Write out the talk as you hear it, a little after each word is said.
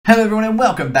Hello everyone and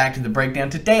welcome back to the breakdown.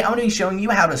 Today I'm going to be showing you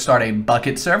how to start a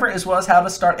Bukkit server as well as how to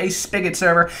start a Spigot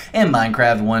server in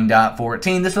Minecraft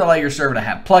 1.14. This will allow your server to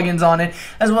have plugins on it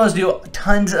as well as do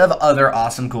tons of other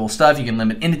awesome cool stuff. You can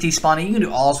limit entity spawning, you can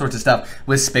do all sorts of stuff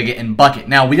with Spigot and Bukkit.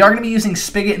 Now we are going to be using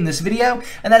Spigot in this video,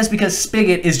 and that is because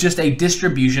Spigot is just a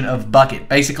distribution of Bukkit.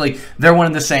 Basically they're one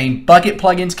and the same. Bukkit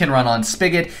plugins can run on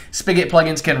Spigot, Spigot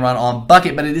plugins can run on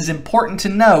Bukkit, but it is important to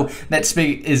know that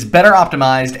Spigot is better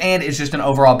optimized and is just an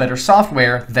overall better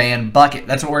software than Bukkit.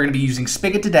 That's what we're going to be using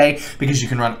Spigot today, because you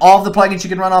can run all of the plugins you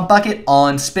can run on Bukkit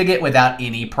on Spigot without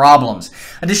any problems.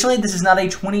 Additionally, this is not a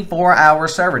 24-hour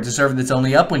server. It's a server that's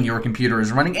only up when your computer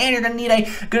is running, and you're going to need a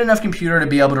good enough computer to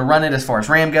be able to run it as far as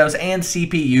RAM goes and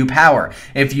CPU power.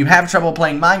 If you have trouble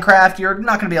playing Minecraft, you're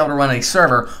not going to be able to run a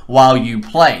server while you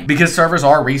play, because servers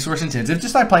are resource intensive,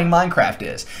 just like playing Minecraft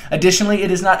is. Additionally,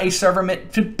 it is not a server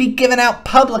meant to be given out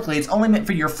publicly. It's only meant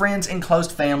for your friends and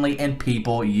close family and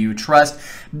people you trust.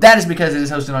 That is because it is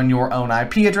hosted on your own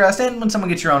IP address, and when someone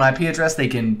gets your own IP address, they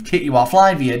can hit you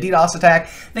offline via DDoS attack.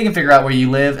 They can figure out where you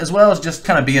live, as well as just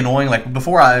kind of be annoying. Like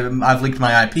before, I've leaked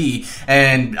my IP,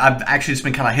 and I've actually just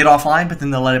been kind of hit offline, but then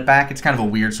they'll let it back. It's kind of a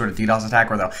weird sort of DDoS attack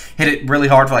where they'll hit it really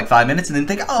hard for like 5 minutes, and then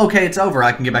think, oh, okay, it's over,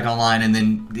 I can get back online, and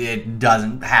then it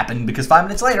doesn't happen because 5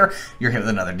 minutes later, you're hit with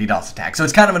another DDoS attack. So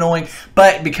it's kind of annoying,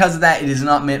 but because of that, it is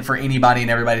not meant for anybody and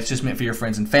everybody. It's just meant for your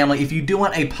friends and family. If you do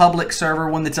want a public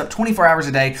server, one that's up 24 hours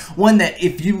a day, one that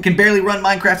if you can barely run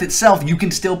Minecraft itself, you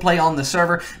can still play on the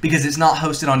server because it's not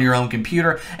hosted on your own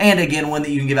computer, and again, one that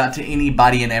you can give out to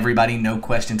anybody and everybody, no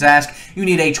questions asked, you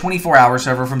need a 24-hour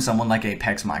server from someone like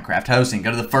Apex Minecraft Hosting.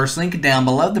 Go to the first link down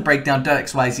below,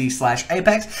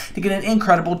 thebreakdown.xyz/Apex, to get an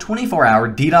incredible 24-hour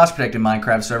DDoS-protected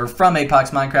Minecraft server from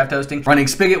Apex Minecraft Hosting, running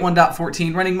Spigot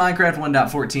 1.14, running Minecraft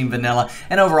 1.14 vanilla,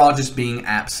 and overall just being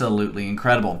absolutely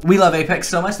incredible. We love Apex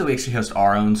so much that we actually host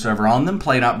our own server on them,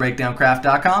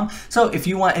 play.breakdowncraft.com. So if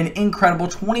you want an incredible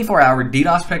 24-hour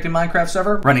DDoS-protected Minecraft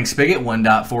server running Spigot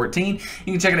 1.14,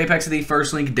 you can check out Apex at the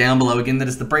first link down below. Again, that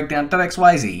is the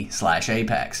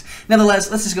breakdown.xyz/Apex. Nevertheless,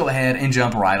 let's just go ahead and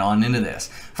jump right on into this.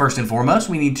 First and foremost,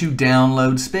 we need to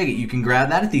download Spigot. You can grab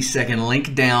that at the second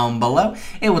link down below.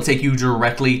 It will take you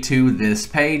directly to this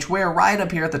page where right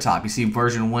up here at the top, you see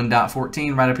version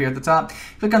 1.14 right up here at the top.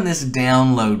 Click on this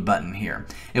download button here.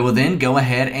 It will then go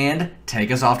ahead and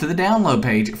take us off to the download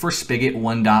page for Spigot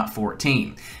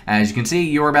 1.14. As you can see,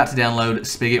 you're about to download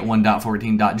Spigot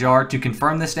 1.14.jar. To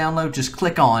confirm this download, just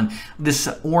click on this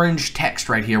orange text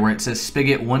right here where it says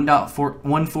Spigot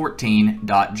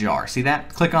 1.14.jar. See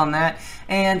that? Click on that,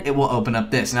 and it will open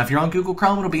up this. Now, if you're on Google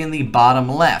Chrome, it'll be in the bottom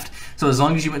left. So as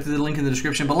long as you went through the link in the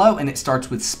description below and it starts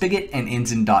with Spigot and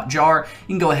ends in .jar,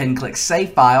 you can go ahead and click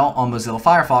Save File on Mozilla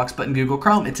Firefox, but in Google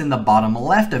Chrome, it's in the bottom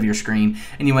left of your screen,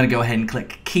 and you want to go ahead and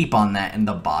click Keep on that in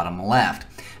the bottom left.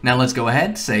 Now let's go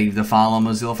ahead, save the file on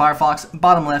Mozilla Firefox,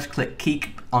 bottom left, click Keep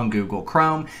on Google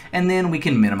Chrome, and then we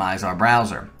can minimize our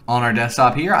browser. On our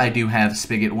desktop here, I do have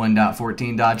Spigot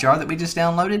 1.14.jar that we just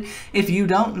downloaded. If you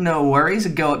don't, no worries.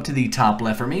 Go up to the top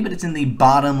left for me, but it's in the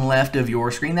bottom left of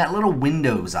your screen, that little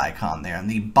Windows icon there in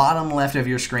the bottom left of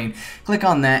your screen. Click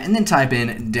on that and then type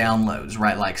in Downloads,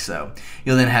 right like so.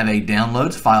 You'll then have a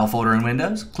Downloads file folder in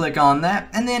Windows. Click on that,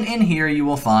 and then in here you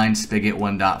will find Spigot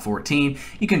 1.14.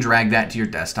 You can drag that to your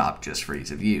desktop just for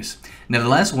ease of use.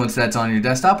 Nevertheless, once that's on your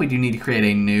desktop, we do need to create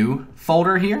a new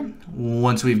folder here.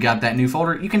 Once we've got that new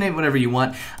folder, you can name it whatever you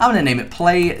want. I'm going to name it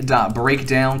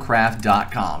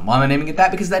play.breakdowncraft.com. Why am I naming it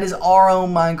that? Because that is our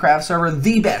own Minecraft server,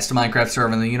 the best Minecraft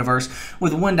server in the universe,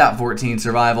 with 1.14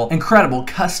 survival, incredible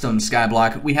custom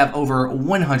skyblock. We have over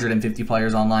 150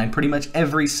 players online pretty much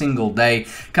every single day.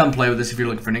 Come play with us if you're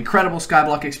looking for an incredible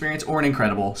skyblock experience or an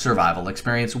incredible survival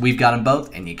experience. We've got them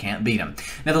both, and you can't beat them.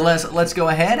 Nevertheless, let's go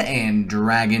ahead and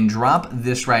drag and drop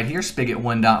this right here, Spigot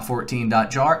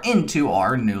 1.14.jar, into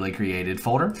our newly created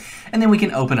folder, and then we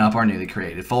can open up our newly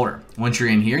created folder. Once you're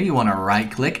in here, you want to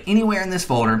right click anywhere in this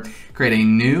folder, create a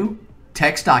new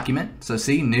text document. So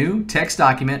see, new text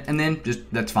document, and then just,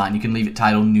 that's fine, you can leave it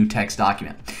titled new text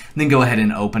document. Then go ahead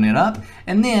and open it up,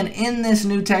 and then in this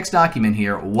new text document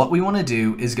here, what we want to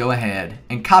do is go ahead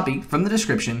and copy from the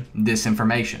description this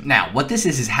information. Now, what this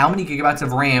is how many gigabytes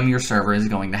of RAM your server is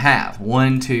going to have.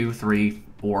 1, 2, 3,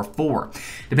 or 4.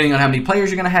 Depending on how many players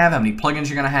you're going to have, how many plugins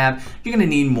you're going to have, you're going to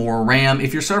need more RAM.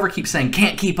 If your server keeps saying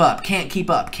can't keep up, can't keep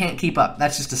up, can't keep up,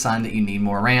 that's just a sign that you need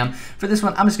more RAM. For this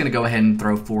one, I'm just going to go ahead and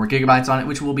throw 4 gigabytes on it,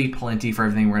 which will be plenty for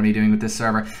everything we're going to be doing with this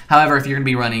server. However, if you're going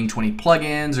to be running 20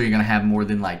 plugins, or you're going to have more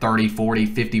than like 30, 40,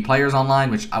 50 players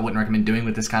online, which I wouldn't recommend doing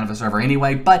with this kind of a server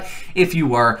anyway, but if you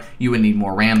were, you would need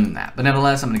more RAM than that. But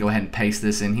nevertheless, I'm going to go ahead and paste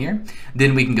this in here.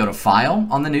 Then we can go to File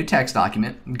on the new text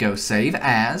document, go Save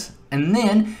As, and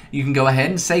then you can go ahead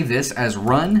and save this as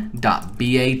run.bat.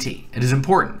 It is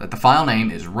important that the file name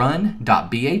is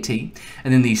run.bat, and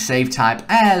then the save type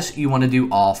as, you want to do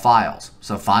all files.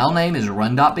 So file name is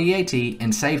run.bat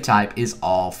and save type is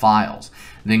all files.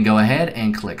 Then go ahead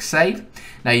and click save.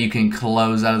 Now you can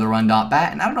close out of the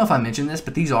run.bat, and I don't know if I mentioned this,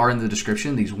 but these are in the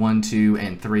description. These 1, 2,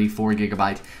 and 3, 4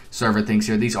 gigabyte server things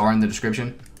here, these are in the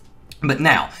description. But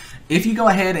now, if you go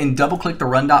ahead and double click the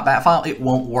run.bat file, it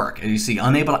won't work. As you see,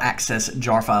 unable to access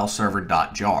jar file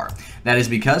server.jar. That is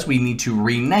because we need to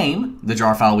rename the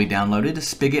jar file we downloaded,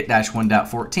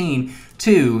 Spigot-1.14,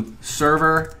 to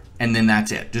server, and then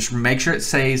that's it. Just make sure it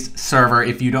says server.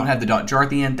 If you don't have the .jar at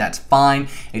the end, that's fine.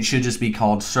 It should just be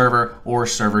called server or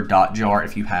server.jar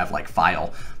if you have like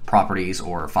file properties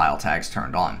or file tags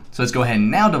turned on. So let's go ahead and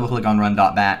now double click on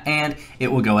run.bat, and it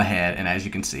will go ahead and, as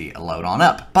you can see, load on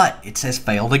up. But it says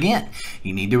failed again.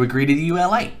 You need to agree to the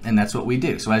EULA, and that's what we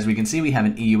do. So as we can see, we have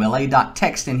an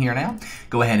EULA.txt in here now.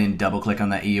 Go ahead and double click on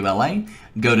that EULA.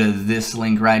 Go to this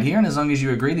link right here, and as long as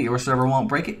you agree that your server won't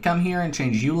break it, come here and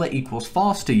change EULA equals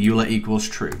false to EULA equals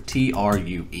true,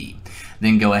 TRUE.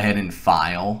 Then go ahead and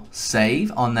file,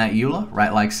 save on that EULA,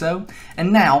 right like so.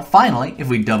 And now, finally, if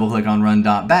we double click on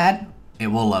run.bat, it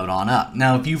will load on up.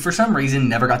 Now, if you for some reason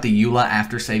never got the EULA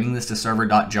after saving this to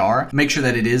server.jar, make sure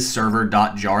that it is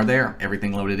server.jar there,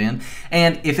 everything loaded in.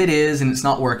 And if it is and it's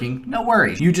not working, no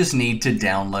worries. You just need to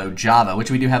download Java, which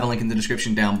we do have a link in the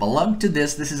description down below to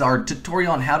this. This is our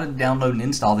tutorial on how to download and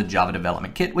install the Java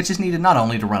development kit, which is needed not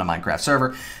only to run a Minecraft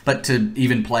server, but to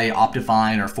even play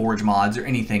Optifine or Forge mods or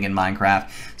anything in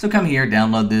Minecraft. So come here,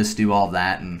 download this, do all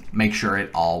that, and make sure it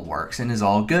all works and is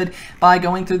all good by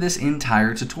going through this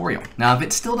entire tutorial. Now, if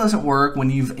it still doesn't work when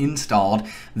you've installed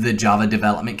the Java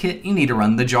development kit, you need to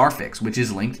run the jar fix, which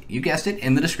is linked, you guessed it,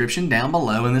 in the description down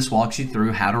below, and this walks you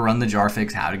through how to run the jar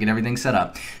fix, how to get everything set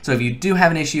up. So if you do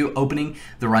have an issue opening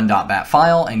the run.bat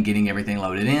file and getting everything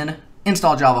loaded in,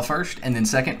 install Java first, and then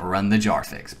second, run the jar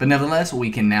fix. But nevertheless, we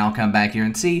can now come back here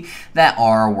and see that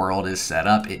our world is set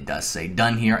up. It does say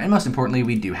done here, and most importantly,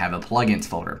 we do have a plugins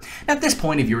folder. Now, at this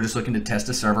point, if you were just looking to test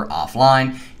a server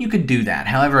offline, you could do that.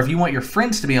 However, if you want your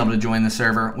friends to be able to join the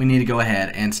server, we need to go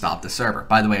ahead and stop the server.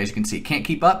 By the way, as you can see, it can't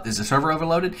keep up. Is the server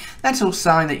overloaded? That's a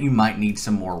sign that you might need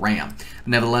some more RAM.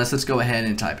 Nevertheless, let's go ahead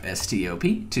and type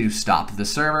stop to stop the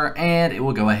server, and it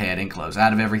will go ahead and close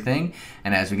out of everything.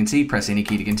 And as we can see, press any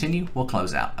key to continue. We'll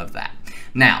close out of that.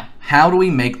 Now, how do we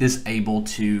make this able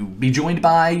to be joined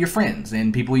by your friends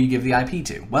and people you give the IP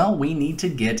to? Well, we need to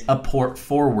get a port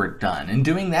forward done, and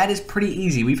doing that is pretty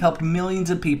easy. We've helped millions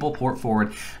of people port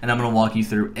forward, and I'm going to walk you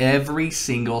through every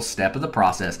single step of the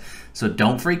process. So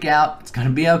don't freak out. It's going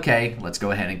to be okay. Let's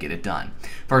go ahead and get it done.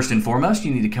 First and foremost,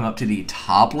 you need to come up to the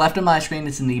top left of my screen.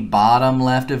 It's in the bottom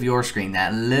left of your screen.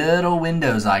 That little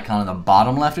Windows icon on the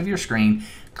bottom left of your screen.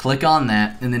 Click on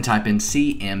that and then type in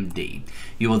CMD.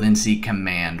 You will then see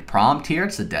command prompt here.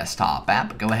 It's the desktop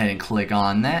app. Go ahead and click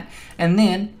on that. And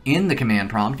then in the command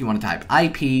prompt, you want to type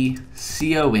ipconfig,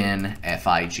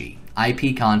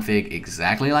 ipconfig,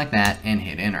 exactly like that, and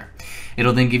hit enter.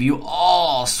 It'll then give you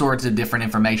all sorts of different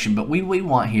information, but what we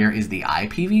want here is the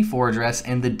IPv4 address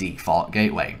and the default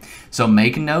gateway. So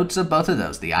make notes of both of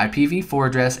those, the IPv4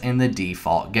 address and the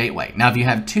default gateway. Now, if you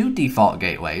have two default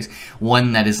gateways,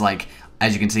 one that is like,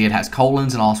 as you can see, it has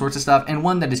colons and all sorts of stuff, and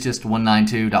one that is just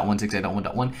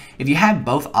 192.168.1.1. If you have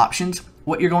both options,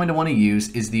 what you're going to want to use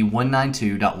is the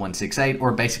 192.168,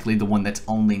 or basically the one that's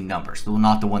only numbers,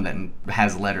 not the one that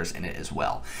has letters in it as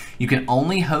well. You can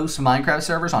only host Minecraft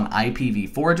servers on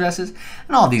IPv4 addresses,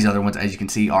 and all these other ones, as you can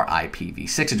see, are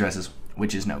IPv6 addresses,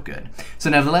 which is no good.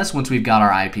 So nevertheless, once we've got our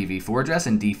IPv4 address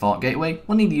and default gateway,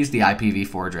 we'll need to use the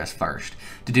IPv4 address first.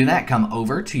 To do that, come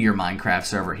over to your Minecraft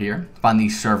server here, find the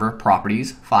server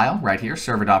properties file right here,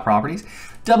 server.properties,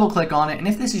 double click on it, and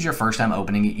if this is your first time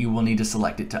opening it, you will need to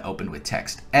select it to open with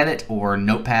text edit or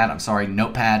notepad.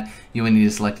 Notepad. You will need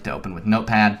to select it to open with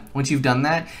notepad. Once you've done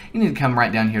that, you need to come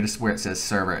right down here to where it says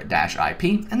server-ip,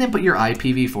 and then put your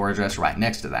IPv4 address right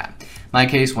next to that. In my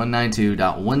case,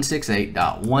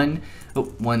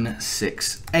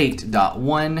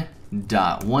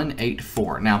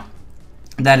 192.168.1.168.1.184. Now,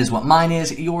 That is what mine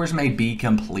is. Yours may be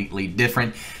completely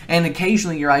different, and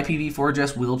occasionally your IPv4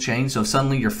 address will change. So if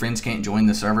suddenly your friends can't join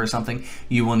the server or something,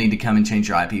 you will need to come and change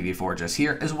your IPv4 address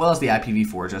here, as well as the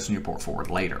IPv4 address on your port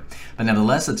forward later. But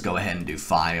nevertheless, let's go ahead and do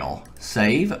file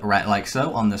save, right like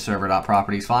so, on the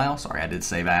server.properties file. Sorry, I did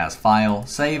save as file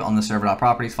save on the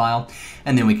server.properties file,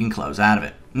 and then we can close out of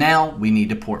it. Now we need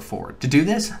to port forward. To do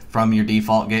this, from your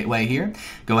default gateway here,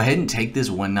 go ahead and take this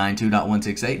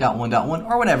 192.168.1.1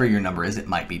 or whatever your number is. It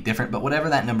might be different, but whatever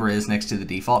that number is next to the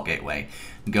default gateway,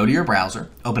 go to your browser,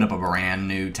 open up a brand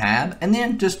new tab, and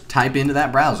then just type into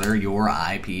that browser your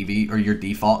IPv or your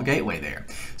default gateway there.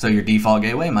 So your default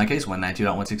gateway, in my case,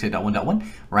 192.168.1.1,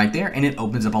 right there, and it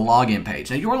opens up a login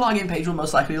page. Now your login page will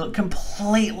most likely look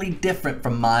completely different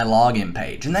from my login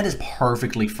page, and that is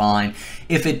perfectly fine.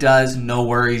 If it does, no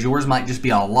worries. Yours might just be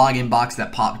a login box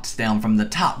that pops down from the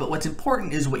top, but what's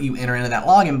important is what you enter into that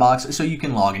login box so you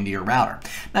can log into your router.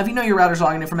 Now if you know your router's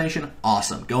login information,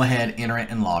 awesome. Go ahead, enter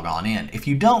it, and log on in. If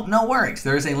you don't, no worries.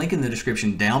 There is a link in the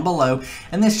description down below,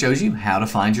 and this shows you how to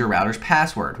find your router's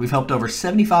password. We've helped over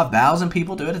 75,000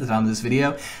 people do it at the time of this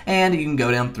video, and you can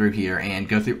go down through here and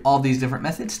go through all these different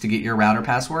methods to get your router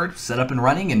password set up and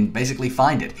running and basically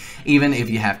find it, even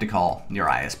if you have to call your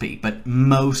ISP. But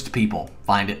most people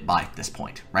find it by this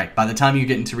point, right? By the time you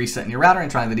get into resetting your router and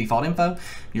trying the default info,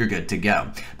 you're good to go.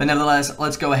 But nevertheless,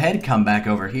 let's go ahead, come back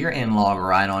over here and log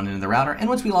right on into the router. And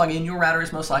once we log in, your router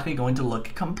is most likely going to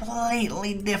look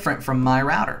completely different from my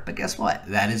router. But guess what?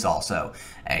 That is also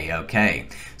a-okay.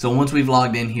 So once we've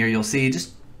logged in here, you'll see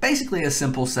just basically a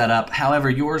simple setup. However,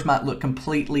 yours might look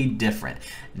completely different.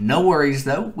 No worries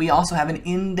though, we also have an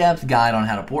in-depth guide on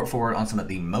how to port forward on some of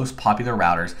the most popular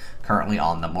routers currently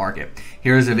on the market.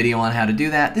 Here's a video on how to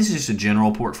do that. This is just a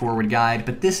general port forward guide,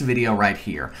 but this video right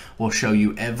here will show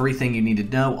you everything you need to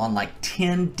know on like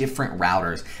 10 different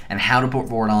routers and how to port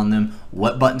forward on them,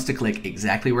 what buttons to click,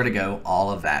 exactly where to go,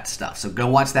 all of that stuff. So go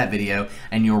watch that video,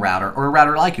 and your router or a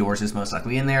router like yours is most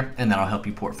likely in there, and that'll help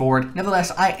you port forward.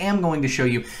 Nevertheless, I am going to show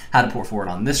you how to port forward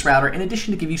on this router, in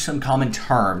addition to give you some common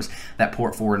terms that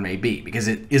port forward may be, because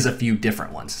it is a few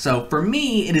different ones. So for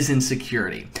me, it is in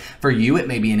security. For you, it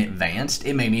may be an advanced,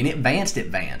 it may be an advanced,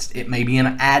 it may be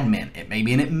an admin, it may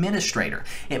be an administrator.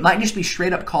 It might just be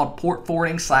straight up called port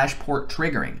forwarding / port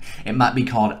triggering. It might be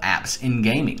called apps in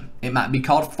gaming. It might be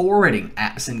called forwarding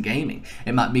apps in gaming.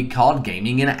 It might be called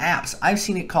gaming in apps. I've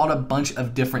seen it called a bunch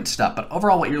of different stuff, but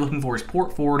overall what you're looking for is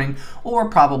port forwarding or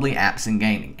probably apps in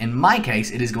gaming. In my case,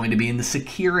 it is going to be in the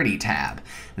security tab.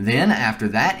 Then after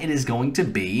that, it is going to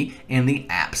be in the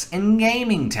apps and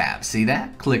gaming tab. See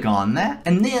that? Click on that.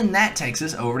 And then that takes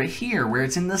us over to here where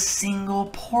it's in the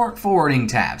single port forwarding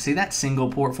tab. See that?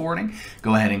 Single port forwarding?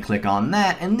 Go ahead and click on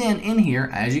that. And then in here,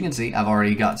 as you can see, I've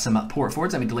already got some port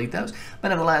forwards. Let me delete those. But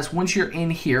nevertheless, once you're in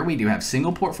here, we do have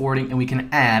single port forwarding, and we can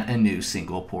add a new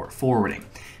single port forwarding.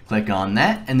 Click on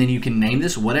that, and then you can name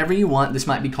this whatever you want. This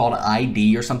might be called an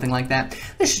ID or something like that.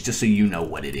 This is just so you know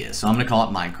what it is. So I'm going to call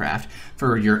it Minecraft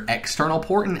for your external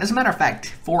port. And as a matter of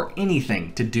fact, for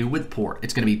anything to do with port,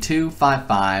 it's going to be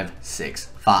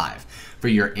 25565. For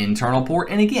your internal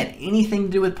port, and again, anything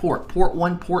to do with port, port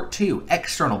 1, port 2,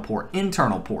 external port,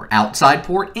 internal port, outside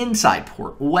port, inside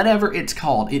port, whatever it's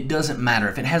called, it doesn't matter.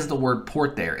 If it has the word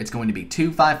port there, it's going to be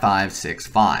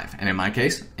 25565. And in my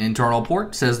case, internal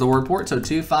port says the word port, so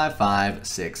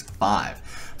 25565.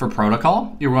 For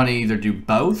protocol, you're going to either do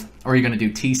both or you're going to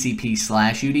do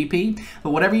TCP/UDP, but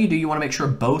whatever you do, you want to make sure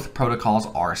both protocols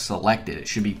are selected. It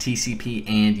should be TCP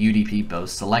and UDP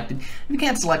both selected. If you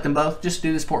can't select them both, just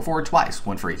do this port forward twice,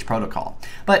 one for each protocol.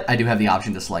 But I do have the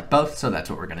option to select both, so that's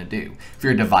what we're going to do. For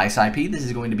your device IP, this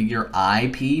is going to be your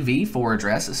IPv4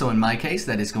 address. So in my case,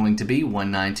 that is going to be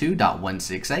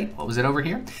 192.168. What was it over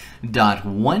here?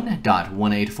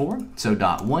 .1.184. So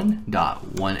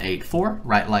 .1.184,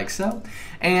 right like so.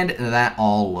 And that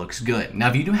all looks good. Now,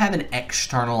 if you do have an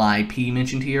external IP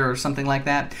mentioned here or something like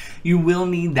that, you will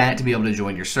need that to be able to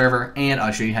join your server, and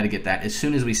I'll show you how to get that as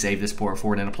soon as we save this port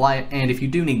forward and apply it. And if you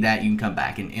do need that, you can come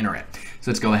back and enter it. So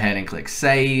let's go ahead and click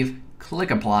Save, click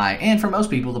Apply, and for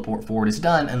most people, the port forward is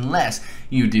done unless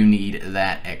you do need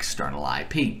that external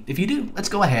IP. If you do, let's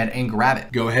go ahead and grab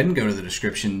it. Go ahead and go to the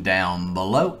description down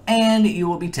below, and you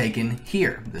will be taken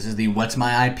here. This is the What's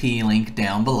My IP link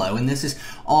down below, and this is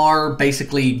our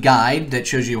basically guide that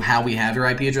shows you how we have your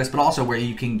IP address, but also where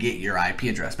you can get your IP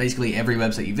address. Basically, every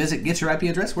website you visit gets your IP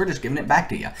address. We're just giving it back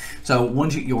to you. So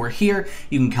once you're here,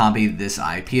 you can copy this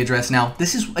IP address. Now,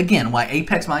 this is, again, why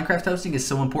Apex Minecraft hosting is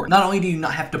so important. Not only do you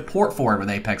not have to port port forward with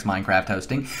Apex Minecraft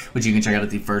hosting, which you can check out at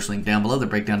the first link down below, the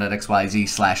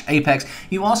breakdown.xyz/Apex.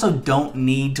 You also don't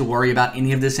need to worry about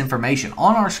any of this information.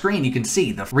 On our screen, you can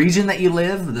see the region that you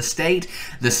live, the state,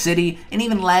 the city, and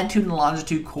even latitude and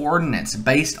longitude coordinates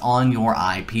based on your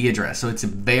IP address. So it's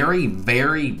very,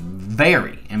 very,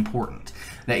 very important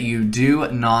that you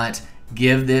do not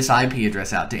give this IP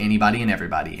address out to anybody and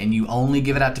everybody, and you only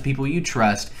give it out to people you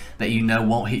trust, that you know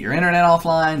won't hit your internet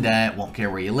offline, that won't care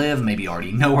where you live, maybe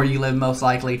already know where you live most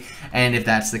likely, and if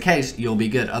that's the case, you'll be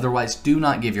good. Otherwise, do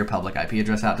not give your public IP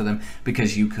address out to them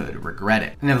because you could regret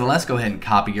it. Nevertheless, go ahead and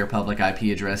copy your public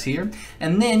IP address here,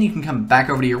 and then you can come back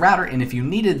over to your router, and if you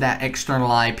needed that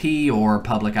external IP or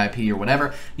public IP or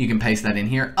whatever, you can paste that in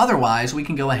here. Otherwise, we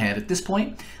can go ahead at this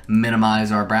point,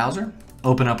 minimize our browser,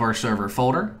 open up our server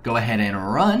folder, go ahead and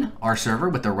run our server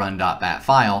with the run.bat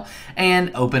file,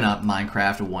 and open up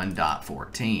Minecraft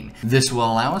 1.14. This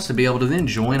will allow us to be able to then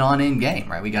join on in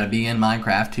game, right? We got to be in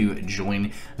Minecraft to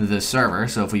join the server.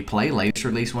 So if we play latest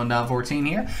release 1.14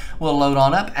 here, we'll load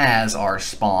on up as our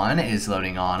spawn is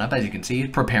loading on up. As you can see,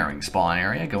 preparing spawn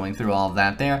area, going through all of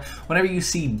that there. Whatever you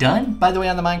see done, by the way,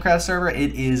 on the Minecraft server,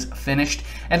 it is finished.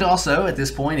 And also, at this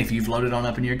point, if you've loaded on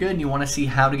up and you're good and you want to see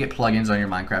how to get plugins on your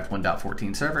Minecraft 1.14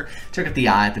 server, check out the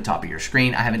eye at the top of your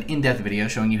screen. I have an in-depth video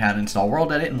showing you how to install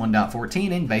World Edit in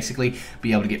 1.14 and basically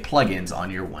be able to get plugins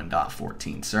on your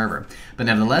 1.14 server. But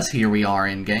nevertheless, here we are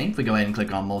in game. If we go ahead and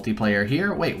click on multiplayer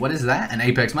here, wait, what is that? An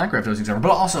Apex Minecraft hosting server,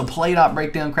 but also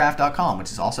play.breakdowncraft.com, which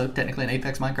is also technically an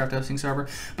Apex Minecraft hosting server,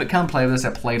 but come play with us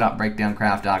at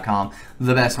play.breakdowncraft.com,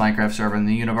 the best Minecraft server in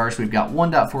the universe. We've got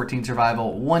 1.14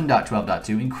 survival,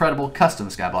 1.12.2, incredible custom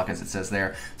skyblock as it says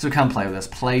there, so come play with us,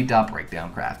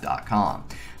 play.breakdowncraft.com.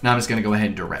 Now I'm just going to go ahead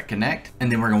and direct connect,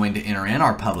 and then we're going to enter in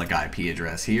our public IP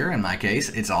address here. In my case,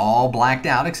 it's all blacked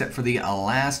out except for the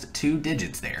last 2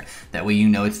 digits there. That way you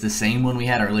know it's the same one we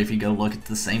had earlier. If you go look, it's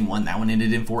the same one. That one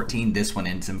ended in 14, this one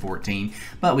ends in 14.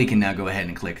 But we can now go ahead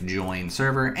and click join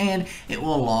server, and it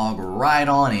will log right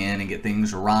on in and get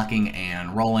things rocking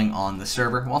and rolling on the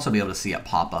server. We'll also be able to see it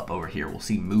pop up over here. We'll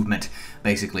see movement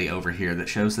basically over here that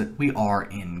shows that we are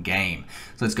in game.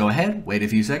 So let's go ahead, wait a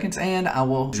few seconds, and I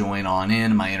will join on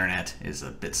in. My internet is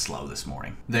a bit slow this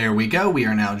morning. There we go. We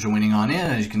are now joining on in.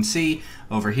 As you can see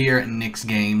over here, Nix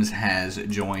Games has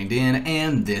joined in,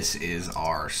 and this is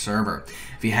our server.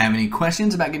 If you have any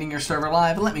questions about getting your server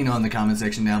live, let me know in the comment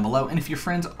section down below. And if your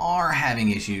friends are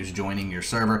having issues joining your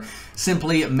server,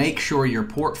 simply make sure your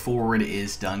port forward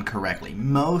is done correctly.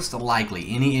 Most likely,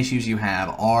 any issues you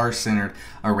have are centered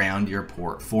around your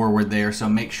port forward there, so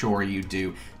make sure you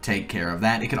do take care of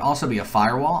that. It can also be a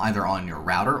firewall either on your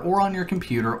router or on your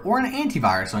computer, or an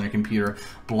antivirus on your computer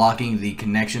blocking the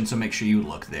connection, so make sure you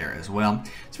look there as well.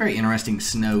 It's a very interesting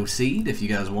snow seed. If you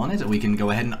guys want it, we can go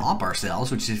ahead and op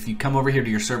ourselves, which is if you come over here to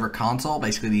your server console,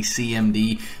 basically the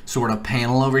CMD sort of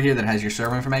panel over here that has your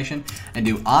server information, and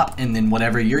do op and then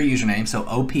whatever your username, so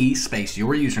op space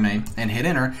your username, and hit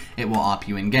enter, it will op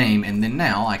you in game, and then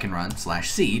now I can run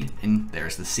 /seed, and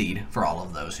there's the seed for all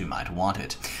of those who might want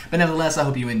it. But nevertheless, I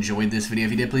hope you enjoyed this video.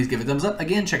 If you did, please give it a thumbs up.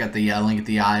 Again, check out the link at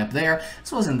the eye up there,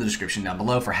 as well as in the description down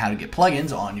below for how to get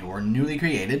plugins on your newly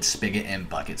created Spigot and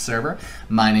Bukkit server.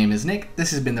 My name is Nick.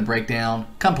 This has been The Breakdown.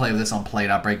 Come play with us on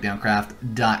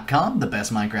play.breakdowncraft.com, the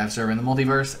best Minecraft server in the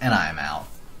multiverse, and I am out.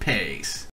 Peace.